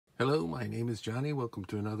Hello, my name is Johnny. Welcome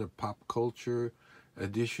to another pop culture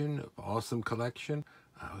edition of Awesome Collection.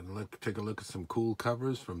 Take a look at some cool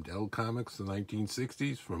covers from Dell Comics in the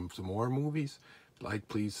 1960s, from some more movies. Like,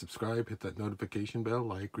 please subscribe, hit that notification bell,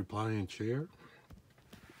 like, reply, and share.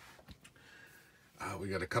 We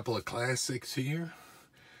got a couple of classics here,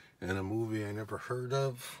 and a movie I never heard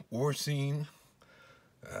of or seen,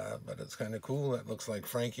 but it's kind of cool. That looks like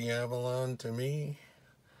Frankie Avalon to me.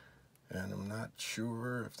 And I'm not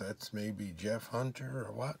sure if that's maybe Jeff Hunter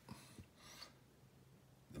or what.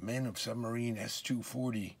 The men of submarine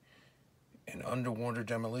S-240 and underwater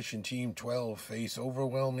demolition team 12 face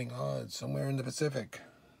overwhelming odds somewhere in the Pacific.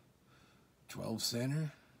 12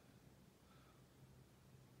 center.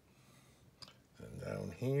 And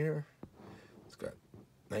down here, it's got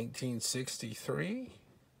 1963.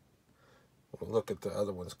 We'll look at the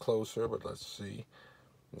other ones closer, but let's see.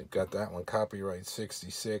 They've got that one copyright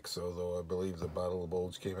 66, although I believe the Bottle of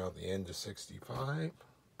Bulge came out the end of 65.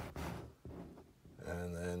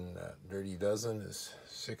 And then Dirty Dozen is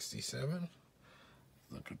 67.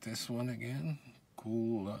 Look at this one again.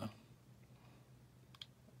 Cool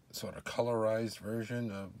sort of colorized version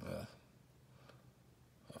of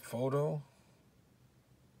a photo.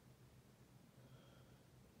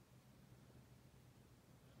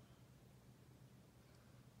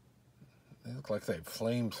 They look like they have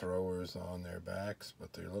flamethrowers on their backs,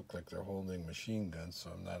 but they look like they're holding machine guns, so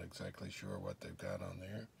I'm not exactly sure what they've got on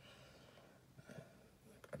there.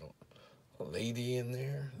 Got a lady in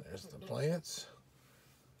there. There's the plants.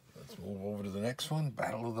 Let's move over to the next one,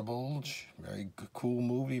 Battle of the Bulge. Very cool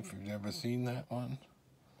movie if you've never seen that one.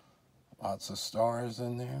 Lots of stars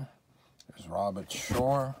in there. There's Robert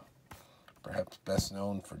Shore, perhaps best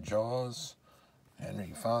known for Jaws.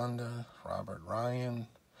 Henry Fonda, Robert Ryan,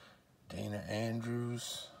 Dana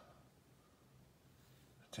Andrews,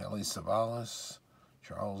 Telly Savalas,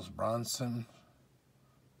 Charles Bronson.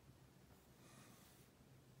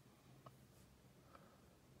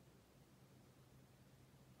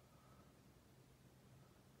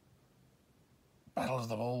 Battle of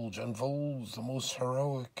the Bulge unfolds the most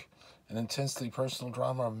heroic and intensely personal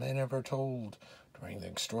drama of men ever told during the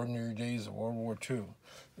extraordinary days of World War II.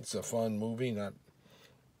 It's a fun movie, not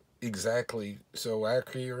exactly so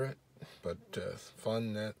accurate, but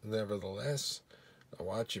fun nevertheless.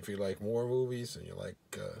 Watch if you like war movies and you like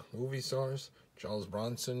movie stars. Charles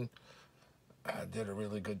Bronson did a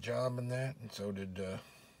really good job in that, and so did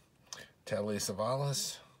Telly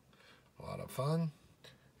Savalas. A lot of fun.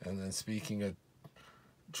 And then speaking of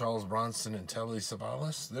Charles Bronson and Telly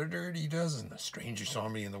Savalas, their Dirty Dozen. The strangest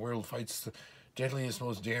army in the world fights the deadliest,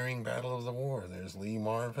 most daring battle of the war. There's Lee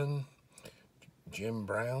Marvin, Jim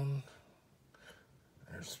Brown.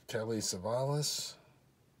 There's Telly Savalas.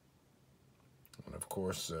 And of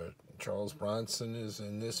course, Charles Bronson is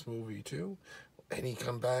in this movie too. And he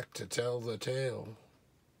come back to tell the tale.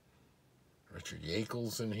 Richard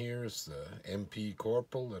Yakel's in here as the MP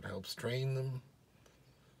Corporal that helps train them.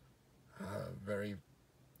 Very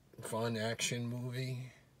fun action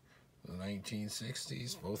movie in the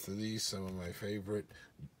 1960s. Both of these, some of my favorite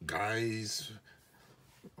guys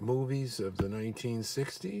movies of the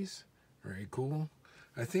 1960s. Very cool.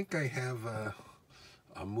 I think I have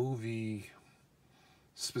a movie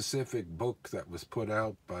specific book that was put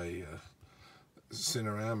out by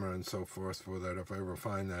Cinerama and so forth for that. If I ever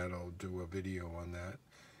find that, I'll do a video on that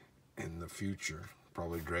in the future.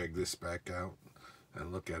 Probably drag this back out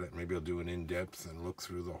and look at it. Maybe I'll do an in-depth and look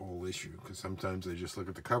through the whole issue, because sometimes I just look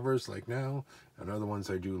at the covers like now, and other ones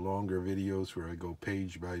I do longer videos where I go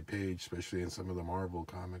page by page, especially in some of the Marvel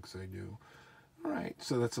comics I do. Alright,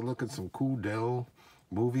 so that's a look at some cool Dell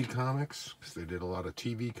movie comics, because they did a lot of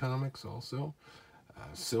TV comics also.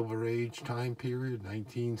 Silver Age time period,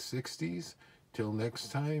 1960s. Till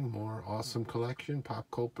next time, more Awesome Collection, Pop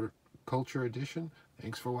Culture Edition.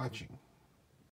 Thanks for watching.